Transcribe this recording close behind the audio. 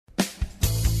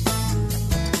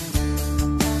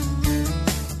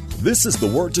This is the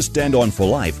Word to Stand On for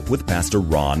Life with Pastor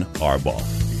Ron Arbaugh.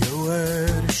 Your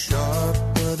word is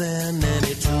sharper than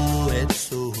any two-edged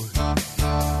sword,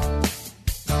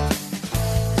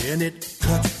 and it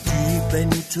cuts deep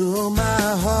into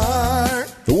my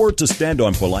heart. The Word to Stand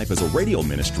On for Life is a radio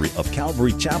ministry of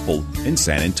Calvary Chapel in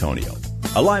San Antonio.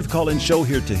 A live call-in show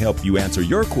here to help you answer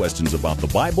your questions about the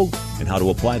Bible and how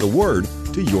to apply the Word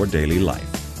to your daily life.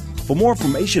 For more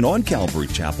information on Calvary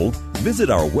Chapel, visit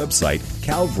our website,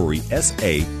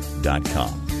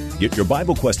 calvarysa.com. Get your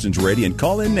Bible questions ready and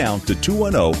call in now to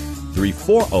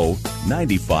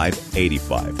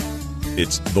 210-340-9585.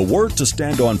 It's The Word to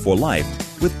Stand On for Life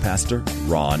with Pastor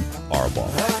Ron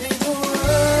Arbaugh. I need the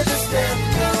word to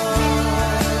stand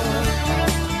on.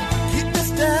 Keep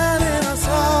us down in a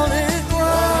solid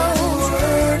ground.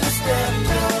 Word to stand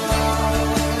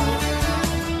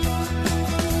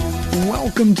on.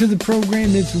 Welcome to the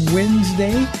program. It's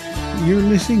Wednesday. You're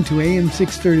listening to AM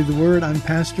 630 The Word. I'm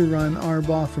Pastor Ron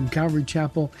Arbaugh from Calvary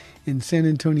Chapel in San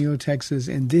Antonio, Texas,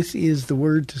 and this is The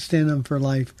Word to Stand On for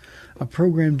Life, a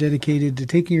program dedicated to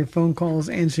taking your phone calls,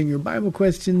 answering your Bible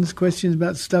questions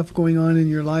about stuff going on in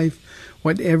your life,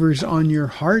 whatever's on your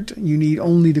heart. You need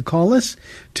only to call us,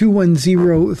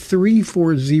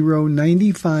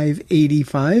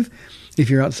 210-340-9585. If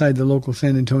you're outside the local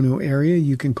San Antonio area,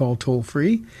 you can call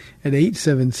toll-free at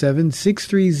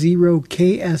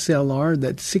 877-630-KSLR.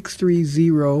 That's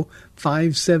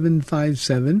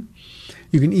 630-5757.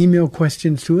 You can email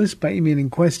questions to us by emailing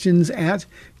questions at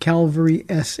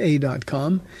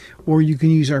calvarysa.com, or you can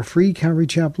use our free Calvary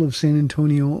Chapel of San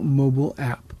Antonio mobile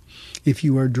app. If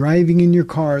you are driving in your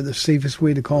car, the safest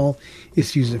way to call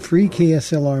is to use the free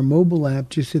KSLR mobile app.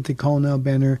 Just hit the Call Now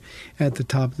banner at the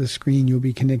top of the screen. You'll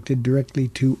be connected directly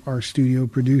to our studio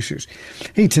producers.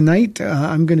 Hey, tonight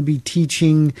I'm going to be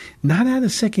teaching not out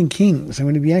of 2 Kings. I'm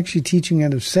going to be actually teaching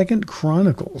out of 2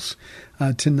 Chronicles.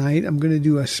 Tonight I'm going to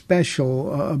do a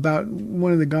special about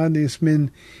one of the godliest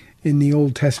men in the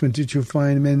Old Testament that you'll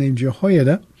find, a man named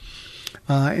Jehoiada.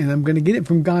 And I'm going to get it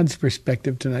from God's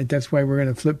perspective tonight. That's why we're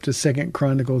going to flip to 2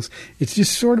 Chronicles. It's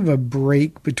just sort of a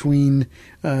break between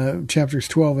chapters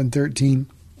 12 and 13,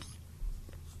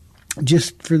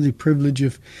 just for the privilege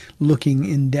of looking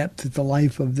in depth at the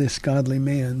life of this godly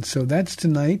man. So that's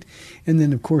tonight. And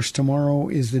then, of course, tomorrow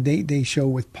is the Date Day show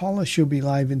with Paula. She'll be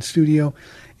live in studio.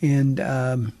 And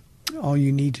all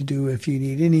you need to do, if you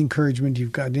need any encouragement,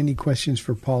 you've got any questions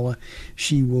for Paula,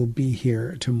 she will be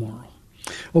here tomorrow.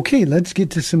 Okay, let's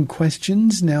get to some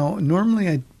questions. Now, normally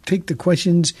I take the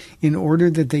questions in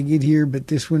order that they get here, but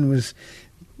this one was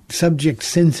subject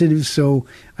sensitive, so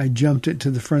I jumped it to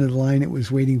the front of the line. It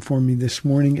was waiting for me this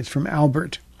morning. It's from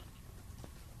Albert.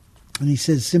 And he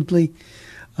says simply,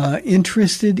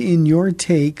 interested in your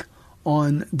take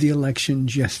on the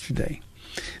elections yesterday.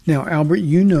 Now, Albert,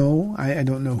 you know, I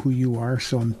don't know who you are,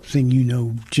 so I'm saying you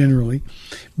know generally,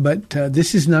 but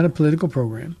this is not a political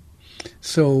program.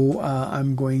 So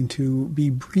I'm going to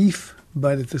be brief,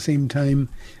 but at the same time,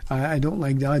 I don't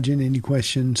like dodging any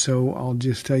questions, so I'll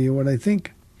just tell you what I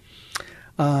think.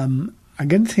 I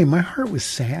got to say, my heart was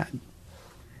sad.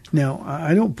 Now,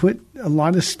 I don't put a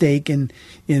lot of stake in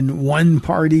one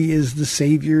party is the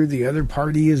savior, the other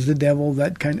party is the devil,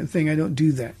 that kind of thing. I don't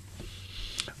do that.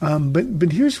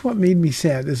 But here's what made me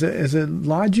sad. As a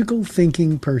logical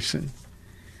thinking person,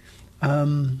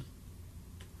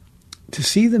 to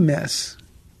see the mess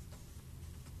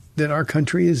that our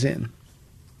country is in,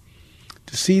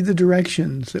 to see the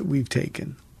directions that we've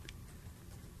taken.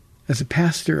 As a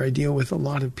pastor, I deal with a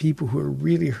lot of people who are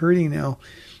really hurting now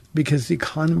because the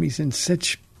economy's in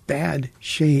such bad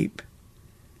shape.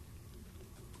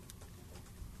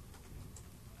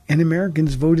 And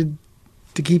Americans voted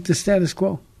to keep the status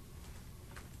quo.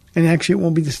 And actually, it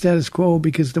won't be the status quo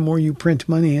because the more you print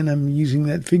money, and I'm using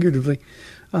that figuratively,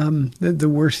 the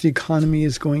worse the economy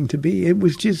is going to be. It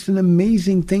was just an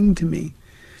amazing thing to me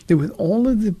that with all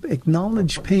of the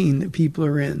acknowledged pain that people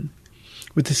are in,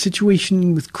 with the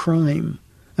situation with crime,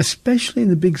 especially in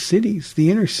the big cities,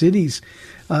 the inner cities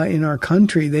in our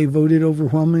country, they voted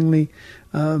overwhelmingly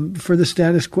for the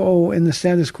status quo, and the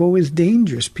status quo is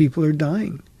dangerous. People are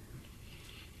dying.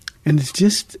 And it's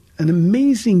just an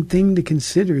amazing thing to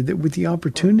consider that with the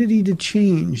opportunity to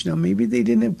change, now maybe they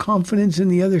didn't have confidence in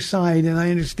the other side, and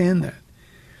I understand that.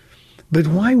 But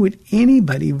why would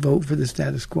anybody vote for the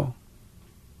status quo?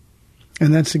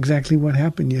 And that's exactly what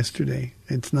happened yesterday.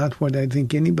 It's not what I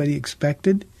think anybody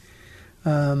expected.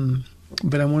 But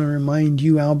I want to remind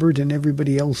you, Albert, and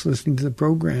everybody else listening to the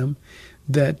program,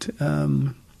 that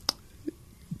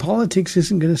politics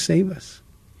isn't going to save us.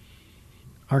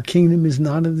 Our kingdom is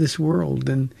not of this world,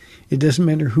 and it doesn't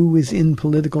matter who is in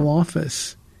political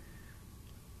office.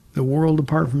 The world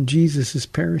apart from Jesus is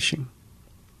perishing.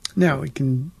 Now, it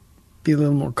can be a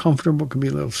little more comfortable, can be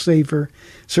a little safer,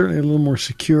 certainly a little more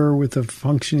secure with a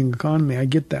functioning economy. I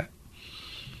get that.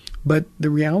 But the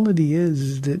reality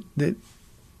is that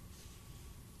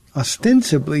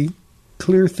ostensibly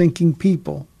clear-thinking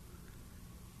people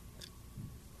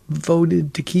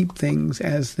voted to keep things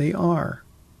as they are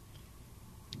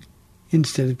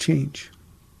instead of change.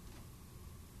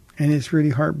 And it's really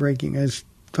heartbreaking. I was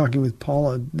talking with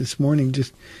Paula this morning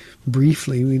just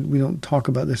briefly. We don't talk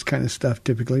about this kind of stuff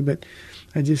typically, but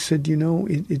I just said,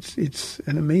 it's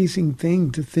an amazing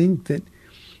thing to think that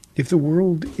if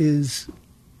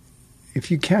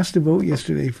you cast a vote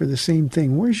yesterday for the same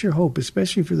thing, where's your hope,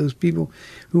 especially for those people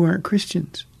who aren't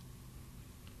Christians?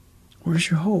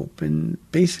 Where's your hope? And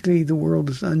basically the world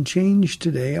is unchanged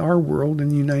today. Our world in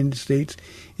the United States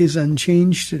is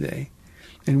unchanged today.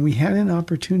 And we had an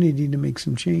opportunity to make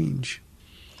some change.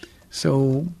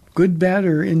 So good, bad,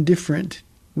 or indifferent,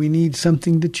 we need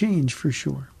something to change for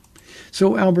sure.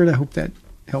 So Albert, I hope that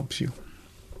helps you.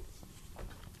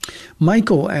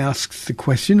 Michael asks the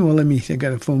question. Well, I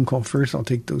got a phone call first. I'll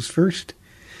take those first.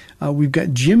 We've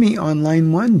got Jimmy on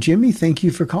line 1. Jimmy, thank you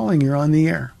for calling. You're on the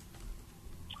air.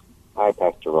 Hi,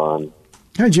 Pastor Ron.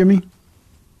 Hi, Jimmy.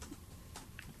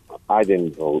 I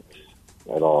didn't vote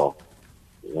at all.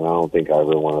 And I don't think I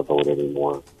ever want to vote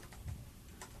anymore.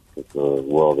 Because the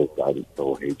world has gotten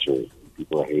so hatred.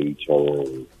 People hate each other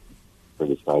and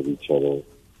criticize each other.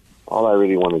 All I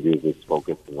really want to do is just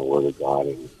focus on the Word of God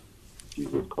and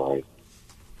Jesus Christ,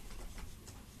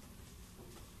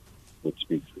 which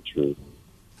speaks the truth.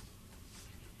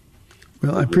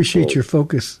 Well, I appreciate your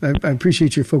focus. I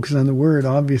appreciate your focus on the Word,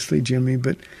 obviously, Jimmy,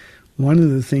 but one of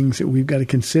the things that we've got to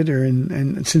consider,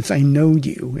 and since I know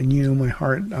you and you know my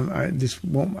heart,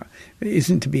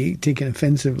 isn't to be taken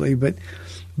offensively, but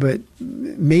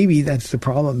maybe that's the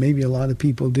problem. Maybe a lot of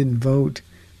people didn't vote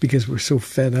because we're so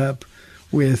fed up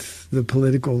with the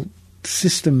political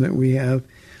system that we have,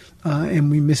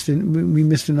 and we missed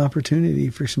an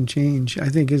opportunity for some change. I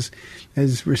think as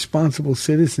responsible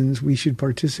citizens, we should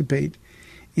participate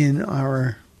in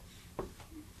our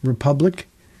republic,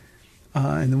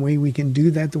 and the way we can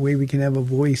do that, the way we can have a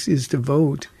voice, is to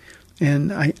vote.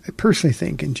 And I personally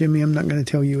think, and Jimmy, I'm not going to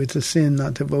tell you it's a sin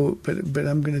not to vote, but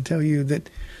I'm going to tell you that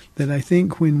I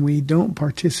think when we don't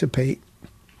participate,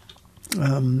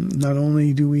 not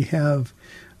only do we have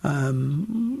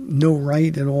no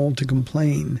right at all to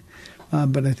complain,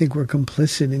 but I think we're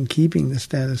complicit in keeping the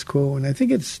status quo. And I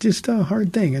think it's just a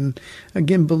hard thing. And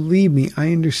again, believe me,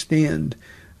 I understand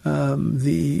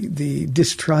the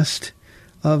distrust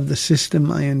of the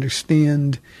system. I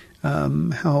understand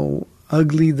how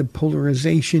ugly the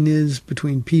polarization is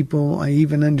between people. I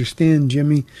even understand,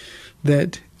 Jimmy,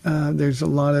 that there's a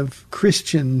lot of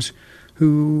Christians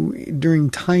who, during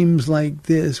times like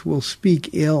this, will speak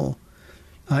ill.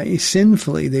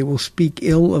 Sinfully, they will speak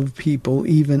ill of people,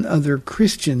 even other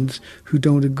Christians who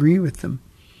don't agree with them.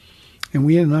 And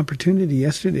we had an opportunity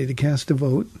yesterday to cast a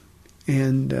vote,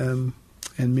 and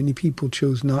many people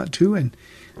chose not to. And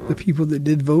the people that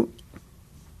did vote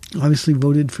obviously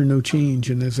voted for no change.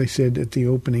 And as I said at the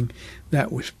opening,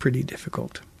 that was pretty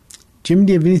difficult. Jim,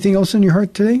 do you have anything else on your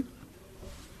heart today?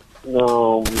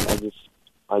 No,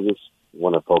 I just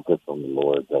want to focus on the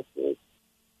Lord. That's it.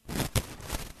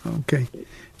 Okay.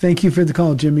 Thank you for the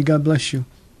call, Jimmy. God bless you.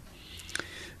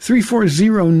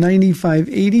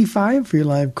 340-9585 for your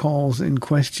live calls and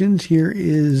questions. Here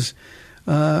is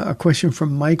a question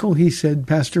from Michael. He said,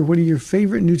 Pastor, what are your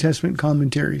favorite New Testament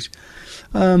commentaries?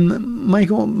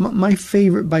 Michael, my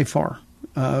favorite by far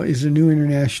is the New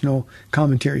International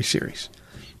Commentary Series.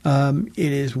 It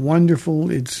is wonderful.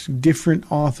 It's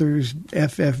different authors.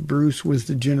 F.F. Bruce was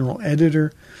the general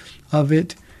editor of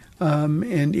it.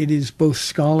 And it is both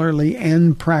scholarly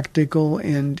and practical,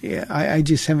 and I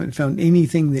just haven't found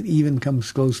anything that even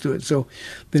comes close to it. So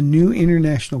the New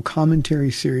International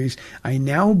Commentary Series, I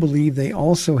now believe they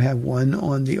also have one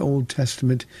on the Old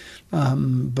Testament,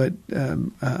 but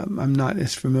I'm not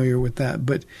as familiar with that.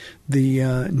 But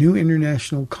the New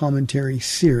International Commentary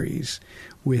Series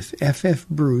with F.F.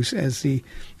 Bruce as the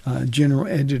general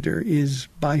editor is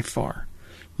by far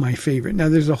my favorite. Now,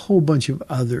 there's a whole bunch of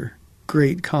other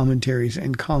great commentaries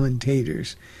and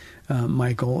commentators.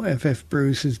 Michael F.F.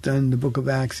 Bruce has done the Book of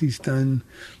Acts. He's done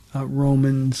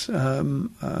Romans. There's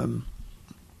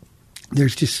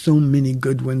just so many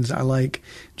good ones. I like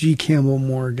G. Campbell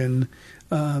Morgan.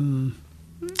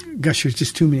 Gosh, there's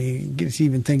just too many to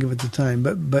even think of at the time.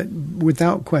 But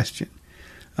without question,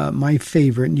 my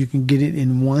favorite, and you can get it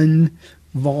in one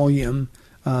volume,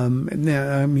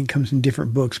 Now, it comes in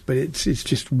different books, but it's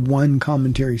just one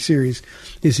commentary series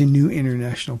is a new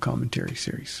international commentary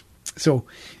series. So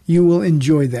you will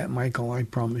enjoy that, Michael, I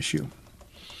promise you.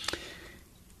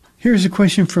 Here's a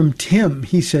question from Tim.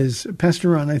 He says, Pastor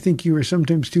Ron, I think you are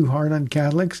sometimes too hard on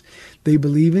Catholics. They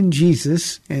believe in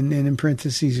Jesus, and in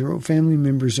parentheses, he wrote family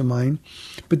members of mine,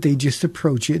 but they just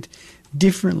approach it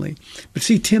differently. But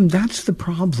see, Tim, that's the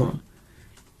problem.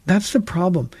 That's the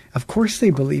problem. Of course they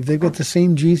believe. They've got the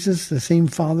same Jesus, the same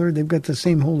Father. They've got the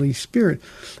same Holy Spirit.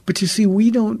 But you see,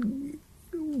 we're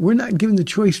not given the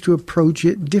choice to approach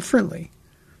it differently.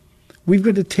 We've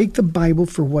got to take the Bible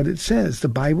for what it says. The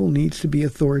Bible needs to be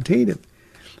authoritative.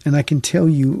 And I can tell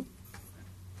you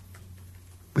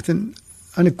with an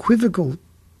unequivocal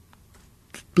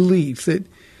belief that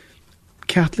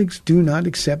Catholics do not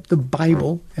accept the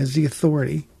Bible as the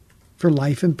authority for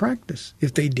life and practice.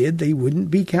 If they did, they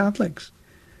wouldn't be Catholics.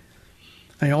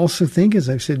 I also think, as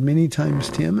I've said many times,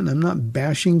 Tim, and I'm not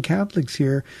bashing Catholics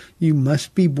here, you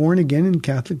must be born again, and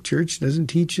Catholic Church doesn't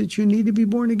teach that you need to be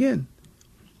born again.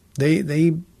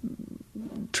 They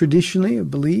traditionally have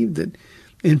believed that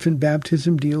infant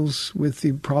baptism deals with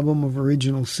the problem of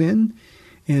original sin,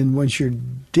 and once you're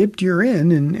dipped, you're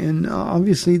in, and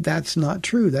obviously that's not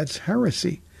true. That's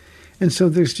heresy. And so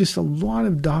there's just a lot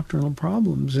of doctrinal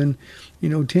problems. And,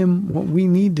 Tim, what we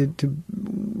need to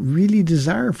really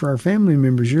desire for our family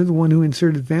members, you're the one who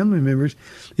inserted family members,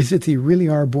 is that they really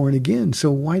are born again. So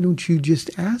why don't you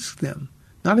just ask them?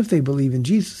 Not if they believe in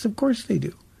Jesus. Of course they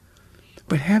do.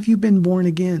 But have you been born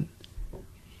again?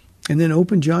 And then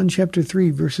open John chapter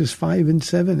 3, verses 5 and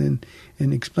 7,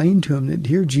 and explain to him that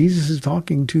here Jesus is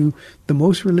talking to the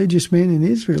most religious man in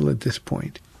Israel at this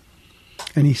point.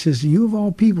 And he says, you of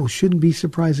all people shouldn't be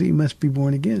surprised that you must be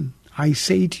born again. I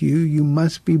say to you, you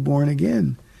must be born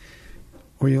again,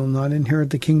 or you'll not inherit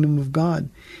the kingdom of God.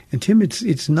 And Tim,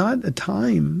 it's not a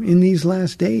time in these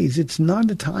last days. It's not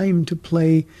a time to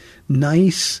play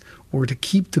nice or to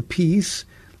keep the peace.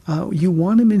 You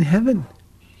want him in heaven.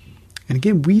 And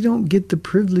again, we don't get the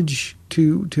privilege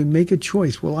to make a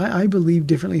choice. Well, I believe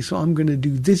differently, so I'm going to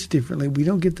do this differently. We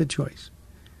don't get the choice.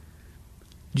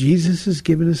 Jesus has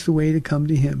given us the way to come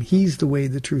to him. He's the way,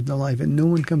 the truth, and the life, and no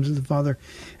one comes to the Father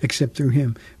except through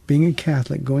him. Being a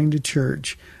Catholic, going to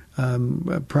church,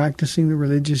 practicing the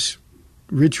religious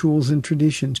rituals and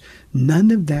traditions,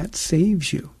 none of that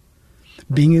saves you.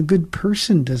 Being a good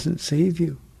person doesn't save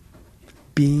you.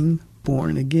 Being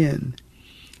born again.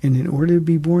 And in order to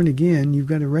be born again, you've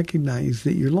got to recognize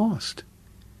that you're lost.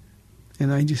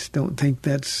 And I just don't think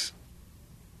that's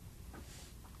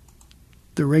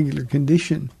the regular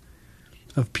condition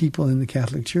of people in the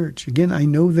Catholic Church. Again, I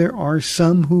know there are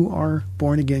some who are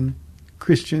born again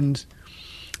Christians,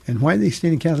 and why they stay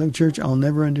in the Catholic Church I'll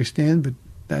never understand, but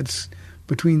that's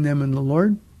between them and the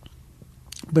Lord.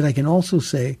 But I can also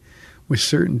say with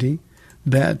certainty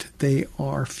that they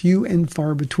are few and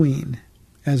far between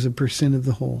as a percent of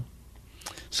the whole.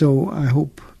 So I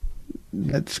hope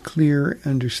that's clear,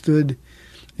 understood.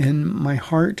 And my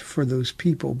heart for those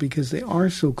people, because they are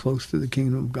so close to the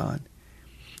kingdom of God,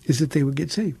 is that they would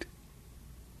get saved.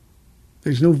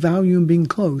 There's no value in being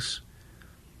close.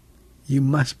 You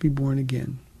must be born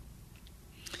again.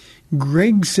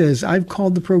 Greg says, I've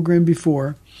called the program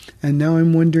before, and now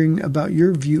I'm wondering about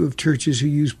your view of churches who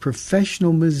use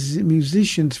professional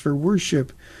musicians for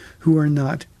worship who are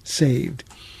not saved.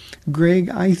 Greg,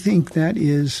 I think that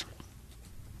is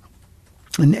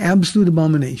an absolute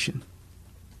abomination.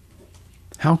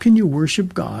 How can you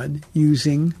worship God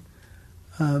using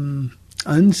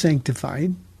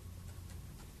unsanctified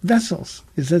vessels?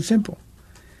 It's that simple.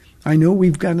 I know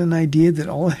we've got an idea that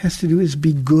all it has to do is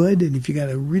be good, and if you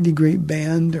got a really great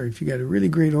band or if you got a really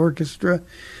great orchestra,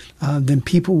 then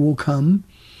people will come.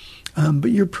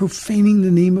 But you're profaning the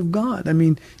name of God. I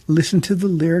mean, listen to the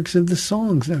lyrics of the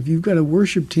songs. Now, if you've got a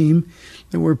worship team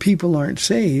where people aren't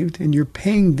saved and you're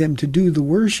paying them to do the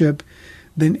worship,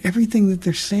 then everything that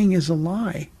they're saying is a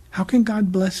lie. How can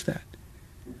God bless that?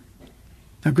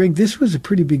 Now, Greg, this was a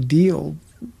pretty big deal.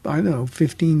 I don't know,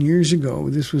 15 years ago,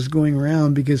 this was going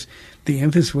around because the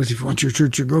emphasis was, if you want your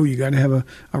church to grow, you got to have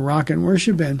a rock and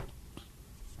worship band.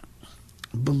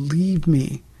 Believe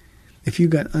me, if you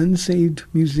got unsaved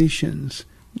musicians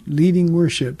leading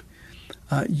worship,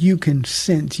 you can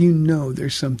sense,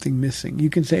 there's something missing. You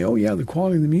can say, oh yeah, the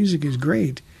quality of the music is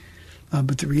great.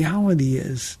 But the reality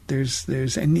is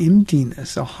there's an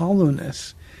emptiness, a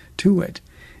hollowness to it.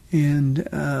 And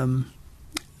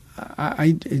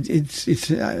I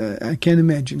can't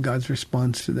imagine God's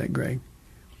response to that, Greg.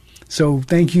 So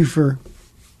thank you for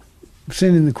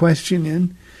sending the question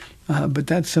in. But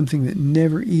that's something that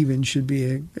never even should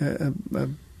be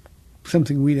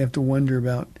something we'd have to wonder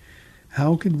about.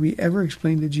 How could we ever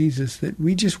explain to Jesus that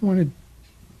we just wanted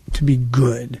to be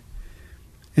good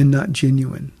and not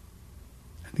genuine?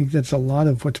 I think that's a lot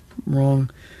of what's wrong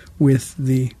with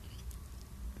the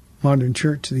modern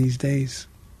church these days.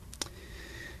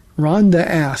 Rhonda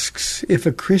asks, if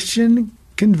a Christian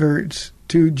converts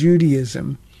to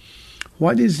Judaism,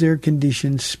 what is their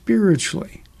condition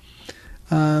spiritually?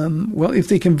 Well, if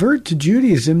they convert to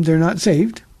Judaism, they're not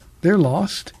saved. They're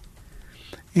lost.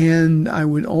 And I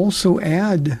would also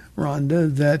add,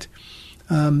 Rhonda, that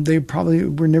they probably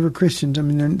were never Christians. I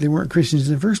mean, they weren't Christians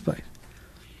in the first place.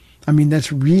 I mean,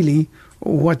 that's really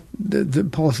what the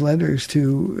Paul's letters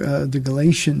to the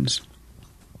Galatians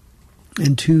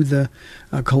and to the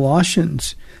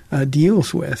Colossians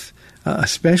deals with,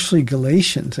 especially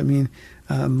Galatians. I mean,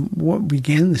 what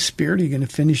began in the spirit, you're going to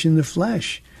finish in the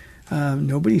flesh.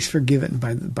 Nobody's forgiven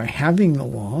by having the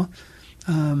law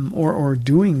or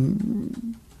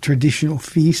doing traditional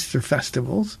feasts or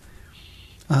festivals.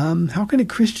 How can a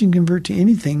Christian convert to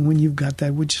anything when you've got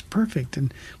that which is perfect?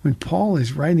 And when Paul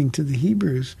is writing to the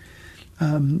Hebrews,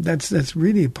 that's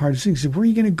really a part of things. Where are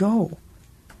you going to go?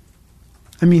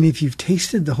 I mean, if you've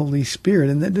tasted the Holy Spirit,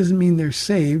 and that doesn't mean they're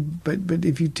saved, but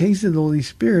if you tasted the Holy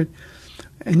Spirit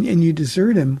and you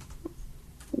desert Him,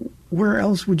 where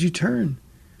else would you turn?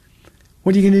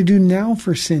 What are you going to do now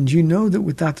for sins? You know that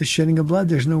without the shedding of blood,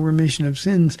 there's no remission of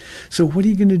sins. So what are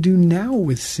you going to do now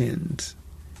with sins?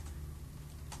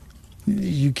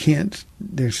 You can't,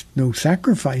 there's no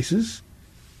sacrifices.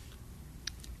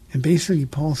 And basically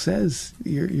Paul says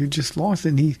you're just lost.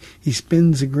 And he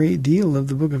spends a great deal of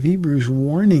the book of Hebrews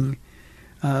warning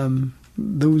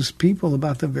those people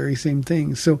about the very same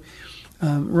thing. So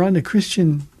Rhonda,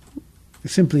 Christian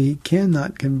simply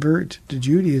cannot convert to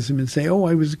Judaism and say, oh,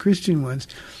 I was a Christian once.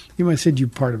 You might have said you're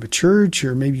part of a church,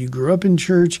 or maybe you grew up in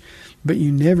church, but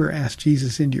you never asked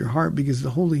Jesus into your heart because the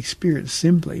Holy Spirit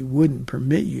simply wouldn't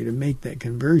permit you to make that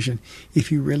conversion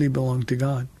if you really belong to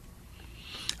God.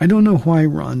 I don't know why,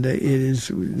 Rhonda,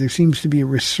 there seems to be a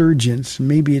resurgence.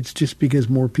 Maybe it's just because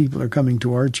more people are coming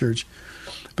to our church,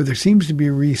 but there seems to be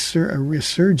a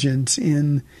resurgence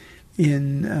in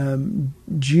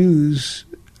Jews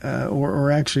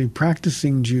or actually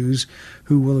practicing Jews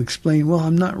who will explain, well,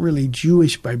 I'm not really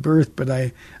Jewish by birth, but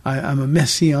I'm a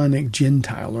Messianic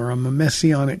Gentile, or I'm a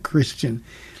Messianic Christian.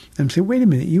 And say, wait a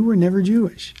minute, you were never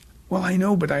Jewish. Well, I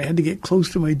know, but I had to get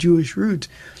close to my Jewish roots.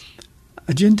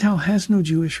 A Gentile has no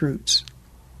Jewish roots.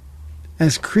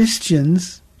 As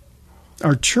Christians,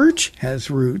 our church has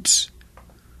roots.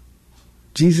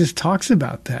 Jesus talks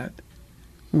about that.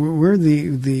 We're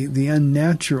the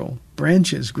unnatural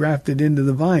branches grafted into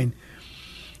the vine.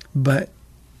 But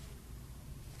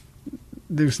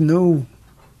there's no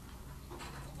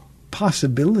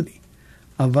possibility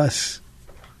of us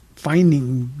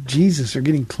finding Jesus or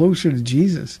getting closer to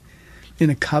Jesus in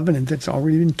a covenant that's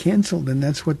already been canceled. And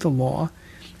that's what the law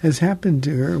has happened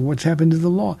to, or what's happened to the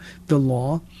law. The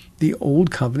law, the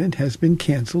old covenant, has been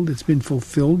canceled. It's been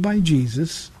fulfilled by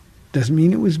Jesus. Doesn't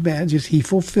mean it was bad, just He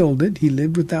fulfilled it. He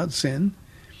lived without sin.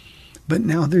 But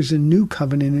now there's a new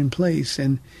covenant in place,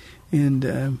 and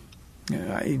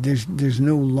there's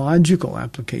no logical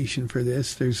application for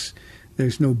this. There's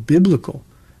no biblical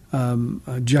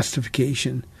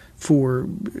justification for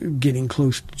getting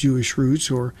close to Jewish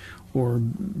roots or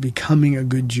becoming a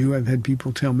good Jew. I've had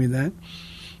people tell me that.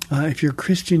 If you're a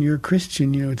Christian, you're a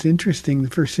Christian. You know, it's interesting. The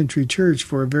first century church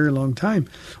for a very long time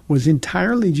was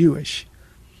entirely Jewish.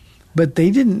 But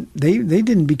they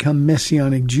didn't become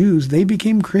Messianic Jews. They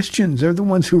became Christians. They're the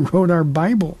ones who wrote our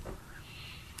Bible.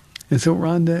 And so,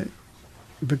 Rhonda,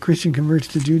 if a Christian converts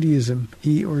to Judaism,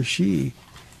 he or she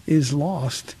is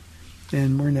lost,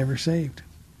 and we're never saved.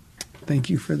 Thank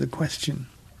you for the question.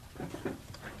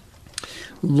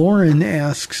 Lauren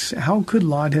asks, how could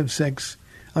Lot have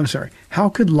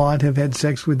had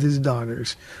sex with his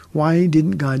daughters? Why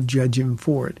didn't God judge him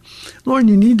for it? Lauren,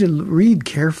 you need to read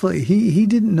carefully. He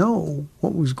didn't know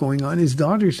what was going on. His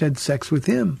daughters had sex with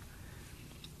him.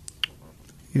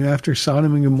 You know, after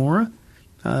Sodom and Gomorrah,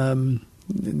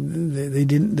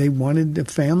 they wanted a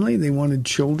family. They wanted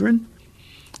children.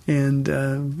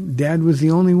 And Dad was the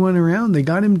only one around. They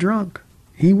got him drunk.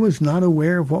 He was not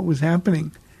aware of what was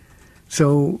happening.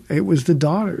 So it was the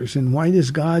daughters. And why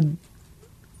does God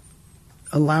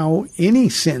allow any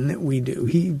sin that we do?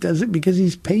 He does it because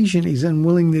He's patient. He's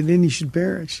unwilling that any should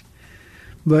perish.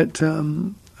 But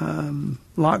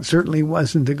Lot certainly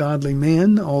wasn't a godly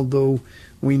man, although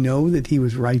we know that he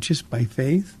was righteous by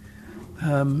faith.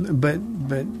 But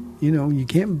you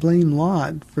can't blame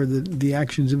Lot for the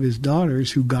actions of his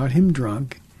daughters who got him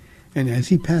drunk, and as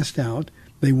he passed out,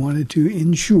 they wanted to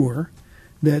ensure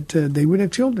that they would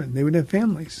have children, they would have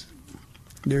families.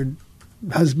 Their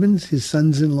husbands, his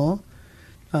sons-in-law,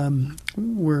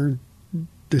 were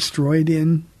destroyed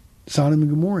in Sodom and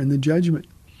Gomorrah in the judgment.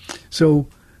 So,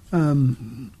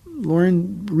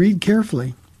 Lauren, read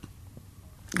carefully.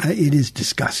 It is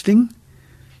disgusting,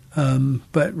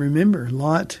 but remember,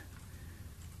 Lot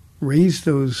raised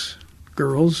those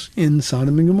girls in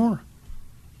Sodom and Gomorrah.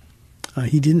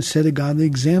 He didn't set a godly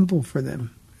example for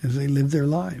them as they lived their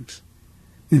lives.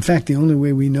 In fact, the only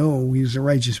way we know he was a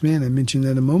righteous man, I mentioned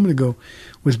that a moment ago,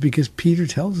 was because Peter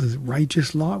tells us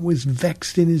righteous Lot was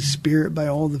vexed in his spirit by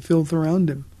all the filth around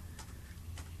him.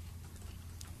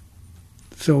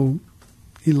 So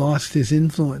he lost his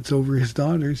influence over his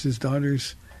daughters. His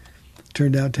daughters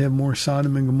turned out to have more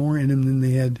Sodom and Gomorrah in them than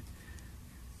they had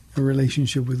a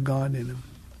relationship with God in them.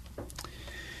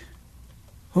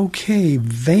 Okay,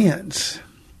 Vance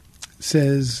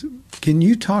says, can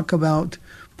you talk about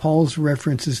Paul's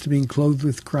references to being clothed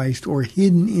with Christ or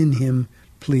hidden in him,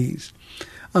 please?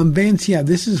 Vance, yeah,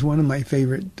 this is one of my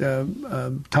favorite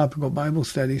topical Bible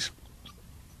studies.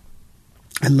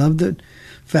 I love the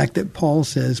fact that Paul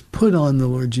says, put on the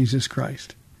Lord Jesus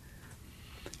Christ.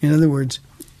 In other words,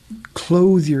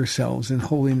 clothe yourselves in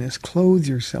holiness, clothe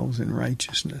yourselves in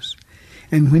righteousness.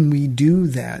 And when we do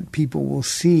that, people will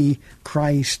see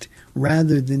Christ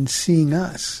rather than seeing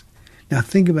us. Now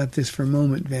think about this for a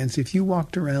moment, Vance. If you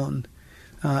walked around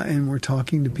and were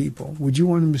talking to people, would you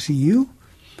want them to see you,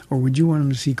 or would you want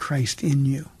them to see Christ in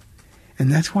you?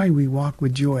 And that's why we walk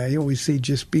with joy. I always say,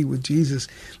 just be with Jesus.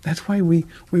 That's why we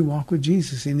walk with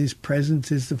Jesus. In his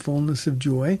presence is the fullness of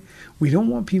joy. We don't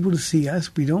want people to see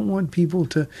us. We don't want people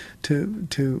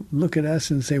to look at us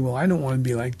and say, well, I don't want to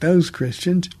be like those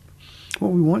Christians.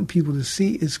 What we want people to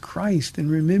see is Christ. And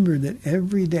remember that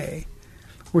every day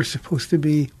we're supposed to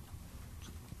be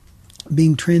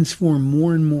being transformed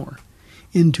more and more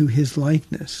into his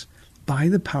likeness by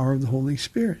the power of the Holy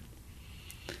Spirit.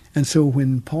 And so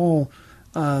when Paul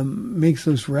makes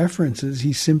those references,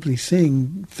 he's simply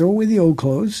saying, throw away the old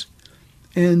clothes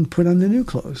and put on the new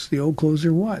clothes. The old clothes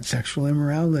are what? Sexual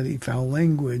immorality, foul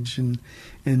language,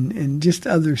 and just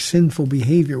other sinful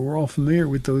behavior. We're all familiar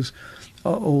with those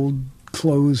old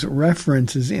clothes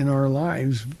references in our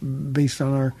lives based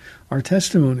on our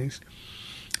testimonies.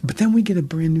 But then we get a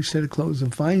brand new set of clothes, a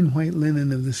fine white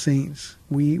linen of the saints.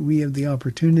 We have the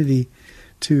opportunity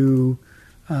to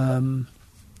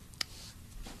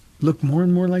look more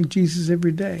and more like Jesus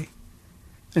every day.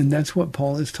 And that's what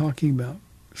Paul is talking about.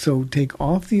 So take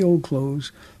off the old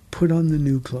clothes, put on the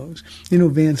new clothes. You know,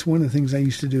 Vance, one of the things I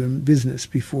used to do in business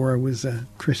before I was a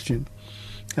Christian,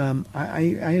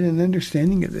 I had an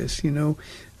understanding of this. You know,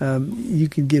 you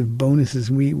can give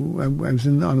bonuses. I was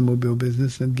in the automobile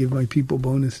business and give my people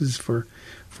bonuses for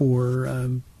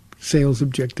sales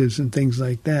objectives and things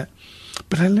like that.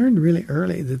 But I learned really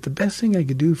early that the best thing I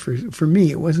could do for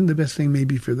me, it wasn't the best thing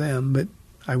maybe for them, but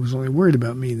I was only worried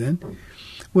about me then,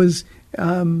 was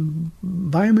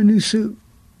buy them a new suit.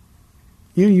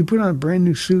 You know, you put on a brand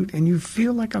new suit and you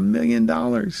feel like $1 million.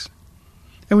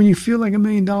 And when you feel like $1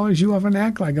 million, you often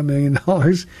act like $1 million.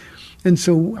 And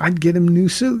so I'd get them new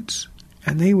suits.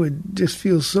 And they would just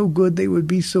feel so good. They would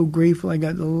be so grateful. I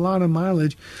got a lot of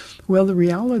mileage. Well, the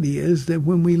reality is that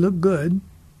when we look good,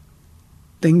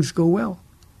 things go well.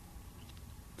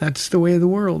 That's the way of the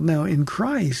world. Now, in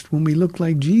Christ, when we look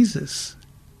like Jesus,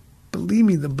 believe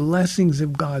me, the blessings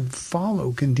of God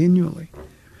follow continually.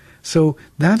 So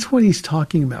that's what he's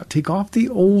talking about. Take off the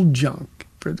old junk.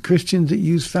 For Christians that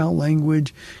use foul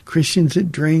language, Christians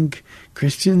that drink,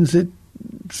 Christians that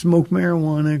smoke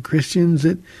marijuana, Christians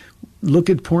that look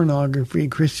at pornography,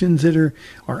 Christians that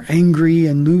are angry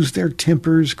and lose their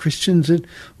tempers, Christians that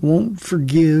won't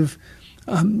forgive.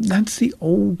 That's the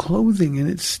old clothing, and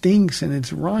it stinks and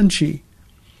it's raunchy.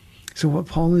 So what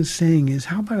Paul is saying is,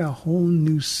 how about a whole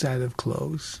new set of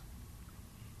clothes?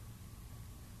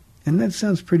 And that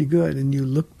sounds pretty good, and you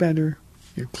look better.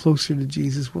 You're closer to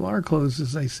Jesus. Well, our clothes,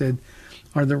 as I said,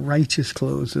 are the righteous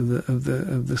clothes of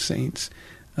the saints,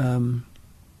 and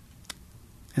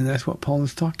that's what Paul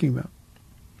is talking about.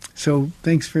 So,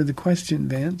 thanks for the question,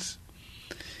 Vance.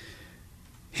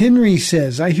 Henry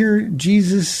says, "I hear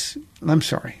Jesus." I'm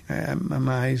sorry,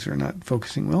 my eyes are not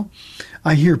focusing well.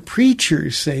 I hear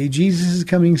preachers say Jesus is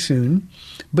coming soon,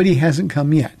 but he hasn't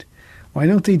come yet. Why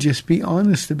don't they just be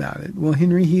honest about it? Well,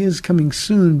 Henry, he is coming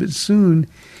soon, but soon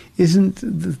isn't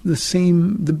the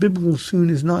same. The biblical soon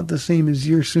is not the same as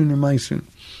your soon or my soon.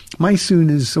 My soon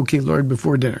is, okay, Lord,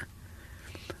 before dinner.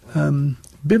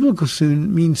 Biblical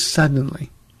soon means suddenly,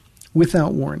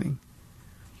 without warning.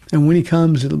 And when he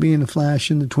comes, it'll be in a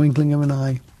flash, in the twinkling of an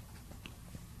eye.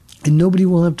 And nobody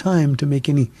will have time to make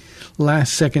any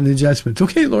last-second adjustments.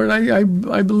 Okay, Lord, I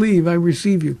believe, I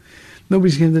receive you.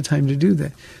 Nobody's going to have the time to do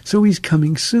that. So he's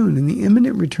coming soon. And the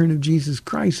imminent return of Jesus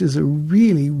Christ is a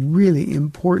really, really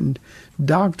important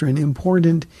doctrine,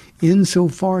 important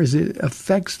insofar as it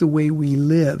affects the way we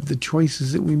live, the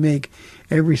choices that we make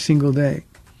every single day.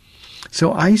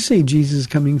 So I say Jesus is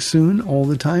coming soon all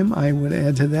the time. I would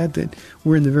add to that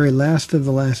we're in the very last of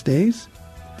the last days,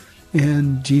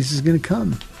 and Jesus is going to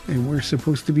come, and we're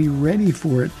supposed to be ready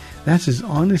for it. That's as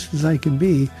honest as I can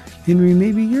be. Henry,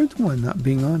 maybe you're the one not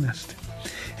being honest.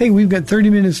 Hey, we've got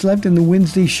 30 minutes left in the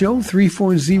Wednesday show,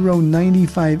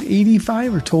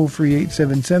 340-9585 or toll-free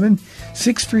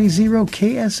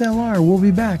 877-630-KSLR. We'll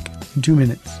be back in 2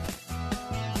 minutes.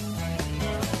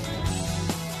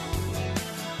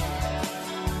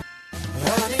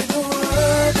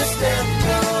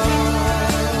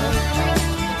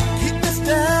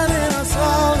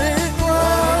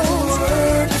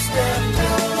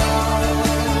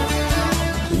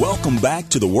 Welcome back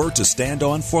to the Word to Stand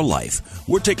On for Life.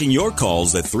 We're taking your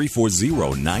calls at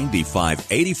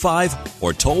 340-9585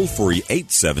 or toll-free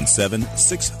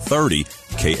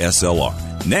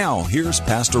 877-630-KSLR. Now, here's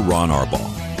Pastor Ron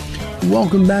Arbaugh.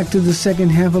 Welcome back to the second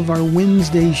half of our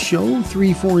Wednesday show,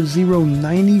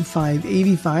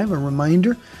 340-9585. A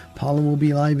reminder, Paula will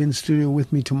be live in studio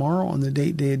with me tomorrow on the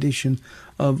Date Day edition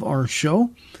of our show.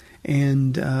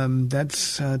 And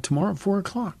that's tomorrow at 4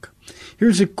 o'clock.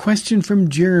 Here's a question from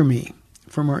Jeremy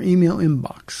from our email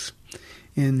inbox.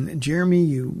 And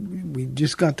Jeremy, we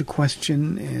just got the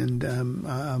question, and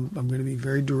I'm going to be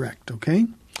very direct, okay?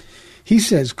 He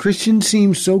says, Christians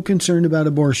seem so concerned about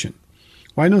abortion.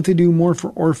 Why don't they do more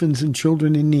for orphans and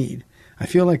children in need? I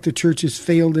feel like the church has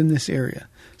failed in this area.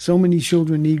 So many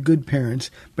children need good parents,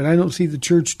 but I don't see the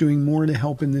church doing more to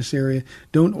help in this area.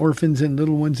 Don't orphans and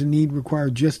little ones in need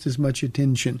require just as much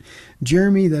attention?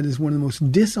 Jeremy, that is one of the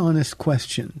most dishonest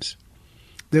questions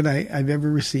that I've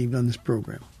ever received on this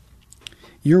program.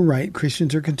 You're right,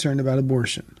 Christians are concerned about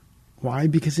abortion. Why?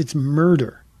 Because it's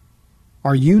murder.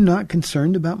 Are you not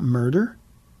concerned about murder?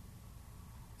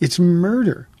 It's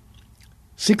murder.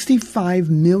 65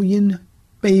 million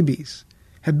babies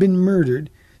have been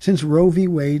murdered since Roe v.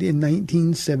 Wade in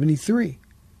 1973.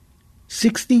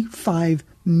 65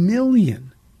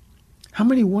 million. How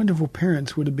many wonderful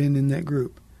parents would have been in that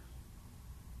group?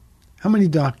 How many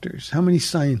doctors? How many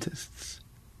scientists?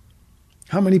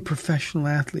 How many professional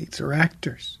athletes or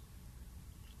actors?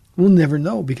 We'll never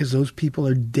know because those people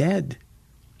are dead.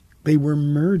 They were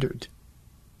murdered.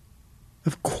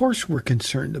 Of course we're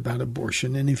concerned about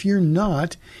abortion, and if you're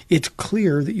not, it's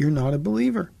clear that you're not a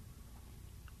believer.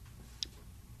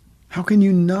 How can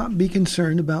you not be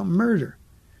concerned about murder?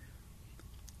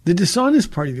 The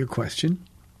dishonest part of your question,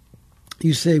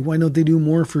 you say, why don't they do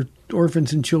more for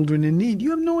orphans and children in need?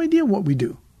 You have no idea what we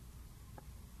do.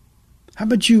 How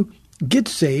about you get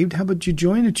saved? How about you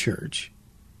join a church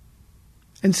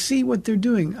and see what they're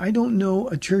doing? I don't know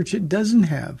a church that doesn't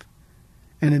have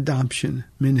an adoption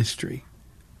ministry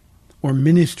or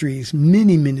ministries,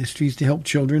 many ministries to help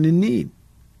children in need.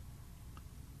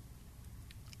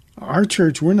 Our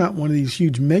church, we're not one of these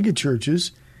huge mega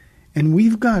churches, and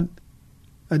we've got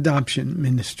adoption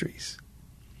ministries.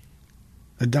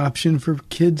 Adoption for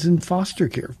kids in foster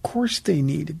care. Of course they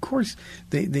need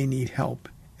help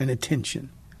and attention.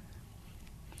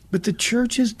 But the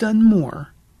church has done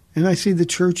more, and I say the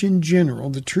church in general,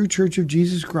 the true church of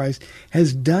Jesus Christ,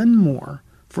 has done more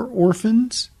for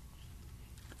orphans,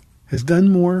 has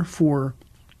done more for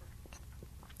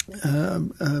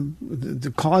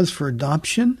the cause for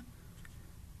adoption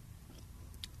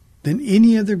than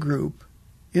any other group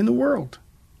in the world.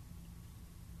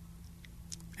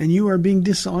 And you are being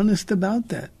dishonest about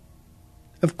that.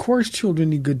 Of course children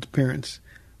need good parents,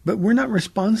 but we're not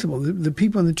responsible. The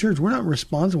people in the church, we're not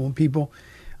responsible when people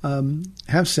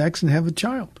have sex and have a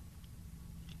child.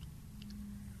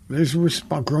 There's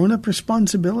grown-up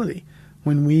responsibility.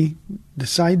 When we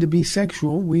decide to be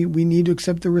sexual, we need to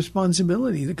accept the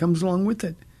responsibility that comes along with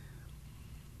it.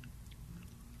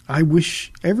 I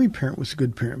wish every parent was a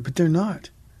good parent, but they're not.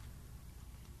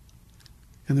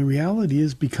 And the reality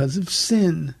is, because of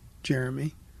sin,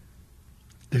 Jeremy,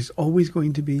 there's always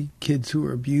going to be kids who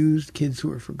are abused, kids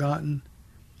who are forgotten.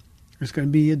 There's going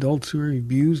to be adults who are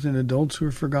abused and adults who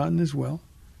are forgotten as well.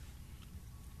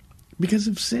 Because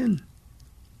of sin.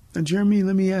 Now, Jeremy,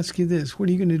 let me ask you this. What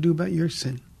are you going to do about your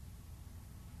sin?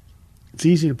 It's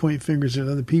easy to point fingers at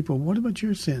other people. What about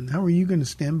your sin? How are you going to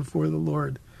stand before the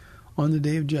Lord on the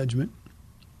day of judgment?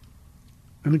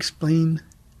 and explain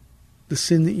the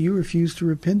sin that you refuse to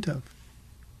repent of?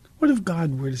 What if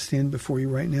God were to stand before you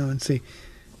right now and say,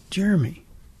 Jeremy,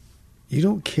 you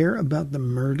don't care about the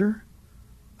murder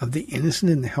of the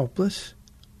innocent and the helpless?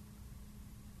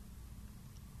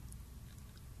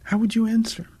 How would you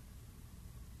answer?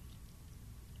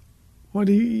 What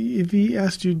if he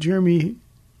asked you, Jeremy,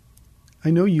 I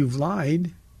know you've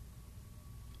lied,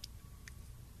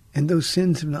 and those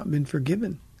sins have not been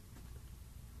forgiven.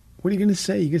 What are you going to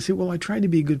say? You're going to say, well, I tried to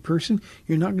be a good person.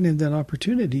 You're not going to have that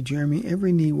opportunity, Jeremy.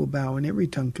 Every knee will bow and every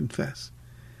tongue confess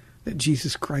that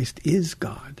Jesus Christ is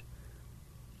God.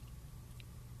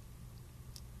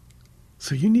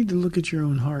 So you need to look at your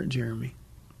own heart, Jeremy.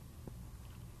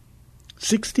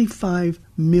 65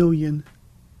 million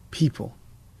people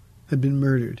have been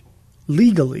murdered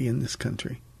legally in this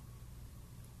country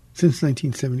since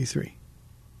 1973.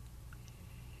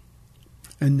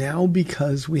 And now,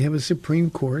 because we have a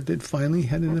Supreme Court that finally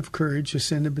had enough courage to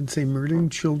stand up and say murdering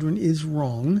children is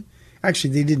wrong.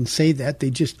 Actually, they didn't say that.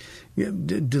 They just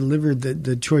delivered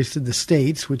the choice to the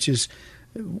states, which is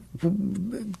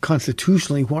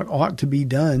constitutionally what ought to be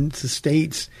done. It's the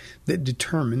states that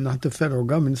determine, not the federal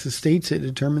government. It's the states that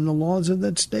determine the laws of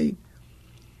that state.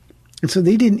 And so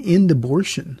they didn't end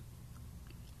abortion.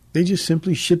 They just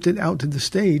simply shipped it out to the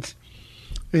states.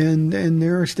 And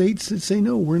there are states that say,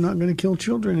 no, we're not going to kill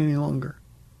children any longer.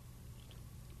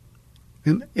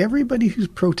 And everybody who's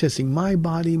protesting, my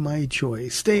body, my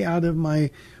choice, stay out of my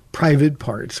private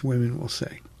parts, women will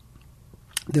say.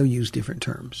 They'll use different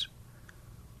terms.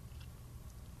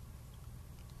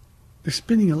 They're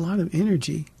spending a lot of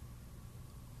energy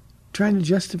trying to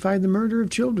justify the murder of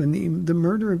children, the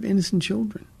murder of innocent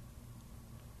children.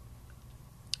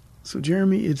 So,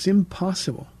 Jeremy, it's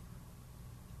impossible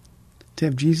to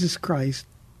have Jesus Christ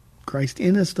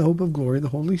in us, the hope of glory, the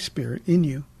Holy Spirit in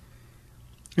you,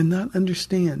 and not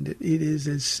understand that it is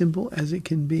as simple as it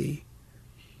can be.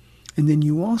 And then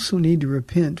you also need to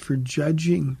repent for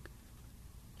judging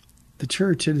the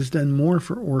church that has done more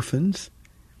for orphans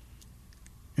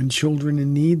and children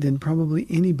in need than probably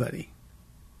anybody.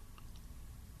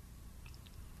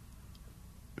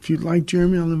 If you'd like,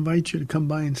 Jeremy, I'll invite you to come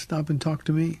by and stop and talk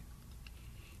to me.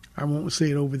 I won't say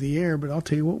it over the air, but I'll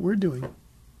tell you what we're doing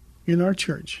in our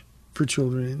church for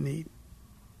children in need.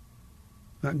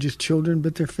 Not just children,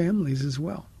 but their families as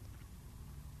well.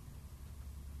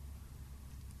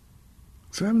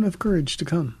 So have enough courage to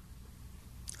come.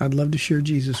 I'd love to share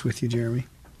Jesus with you, Jeremy.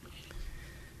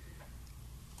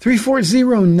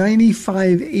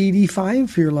 340-9585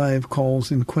 for your live calls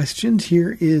and questions.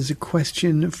 Here is a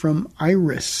question from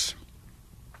Iris.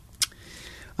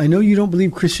 I know you don't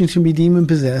believe Christians can be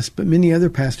demon-possessed, but many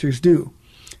other pastors do.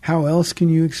 How else can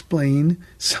you explain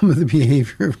some of the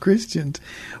behavior of Christians?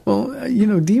 Well,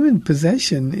 demon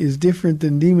possession is different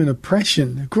than demon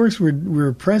oppression. Of course, we're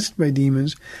oppressed by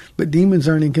demons, but demons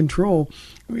aren't in control.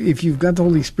 If you've got the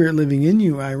Holy Spirit living in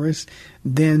you, Iris,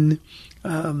 then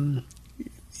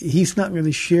He's not going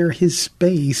to share His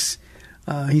space.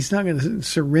 He's not going to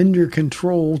surrender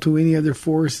control to any other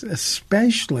force,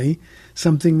 especially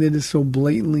something that is so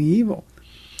blatantly evil.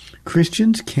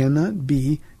 Christians cannot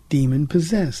be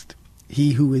demon-possessed.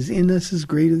 He who is in us is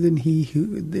greater than he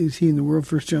who is he in the world,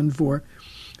 1 John 4. It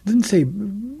doesn't say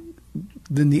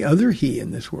than the other he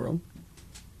in this world.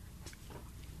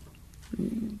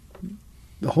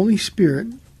 The Holy Spirit,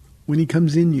 when He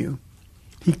comes in you,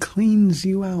 He cleans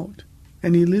you out,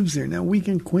 and He lives there. Now, we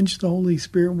can quench the Holy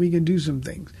Spirit, we can do some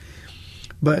things.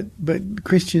 But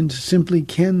Christians simply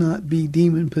cannot be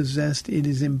demon-possessed. It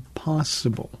is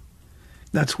impossible.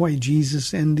 That's why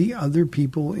Jesus and the other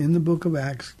people in the book of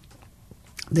Acts,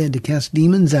 they had to cast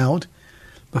demons out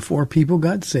before people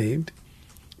got saved,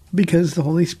 because the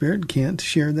Holy Spirit can't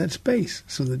share that space.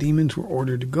 So the demons were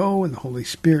ordered to go, and the Holy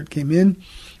Spirit came in,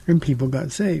 and people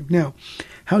got saved. Now,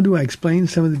 how do I explain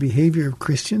some of the behavior of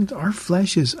Christians? Our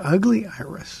flesh is ugly,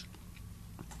 Iris.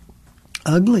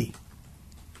 Ugly.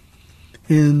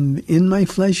 And in my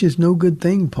flesh is no good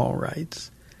thing, Paul writes.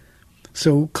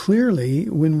 So clearly,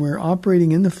 when we're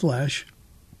operating in the flesh,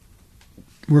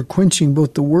 we're quenching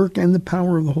both the work and the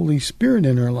power of the Holy Spirit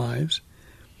in our lives.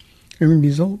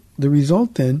 And the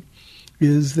result then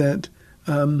is that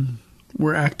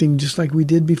we're acting just like we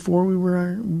did before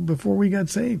we got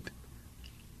saved.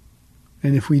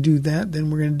 And if we do that,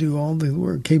 then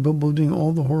we're capable of doing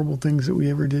all the horrible things that we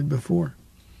ever did before.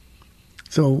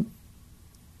 So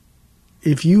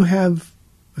if you have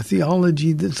a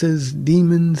theology that says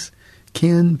demons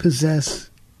can possess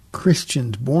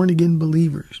Christians, born-again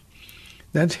believers,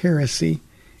 that's heresy,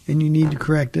 and you need to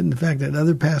correct it. And the fact that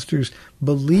other pastors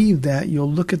believe that,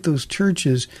 you'll look at those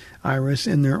churches, Iris,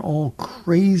 and they're all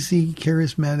crazy,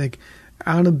 charismatic,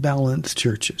 out of balance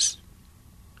churches.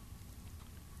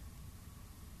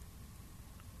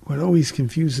 What always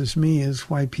confuses me is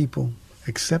why people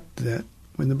accept that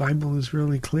when the Bible is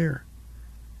really clear.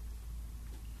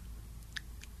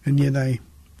 And yet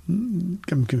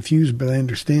I'm confused, but I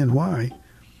understand why.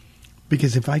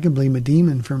 Because if I can blame a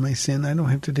demon for my sin, I don't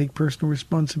have to take personal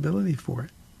responsibility for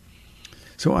it.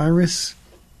 So Iris,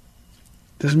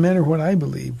 doesn't matter what I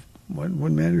believe. What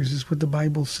matters is what the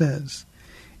Bible says.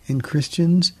 And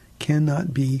Christians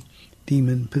cannot be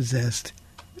demon-possessed,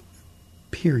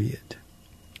 period.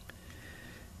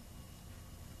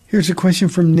 Here's a question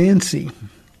from Nancy.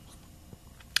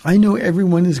 I know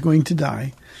everyone is going to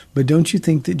die, but don't you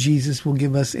think that Jesus will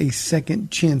give us a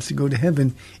second chance to go to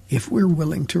heaven if we're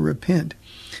willing to repent?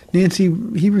 Nancy,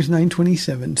 Hebrews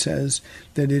 9:27 says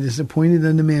that it is appointed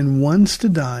unto man once to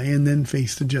die and then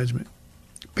face the judgment.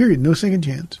 Period. No second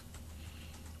chance.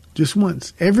 Just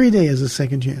once. Every day is a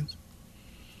second chance.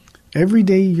 Every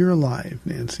day you're alive,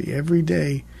 Nancy. Every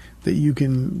day that you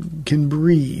can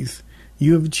breathe,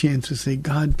 you have a chance to say,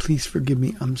 God, please forgive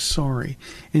me. I'm sorry.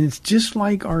 And it's just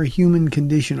like our human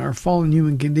condition, our fallen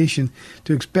human condition,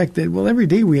 to expect that, well, every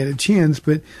day we had a chance,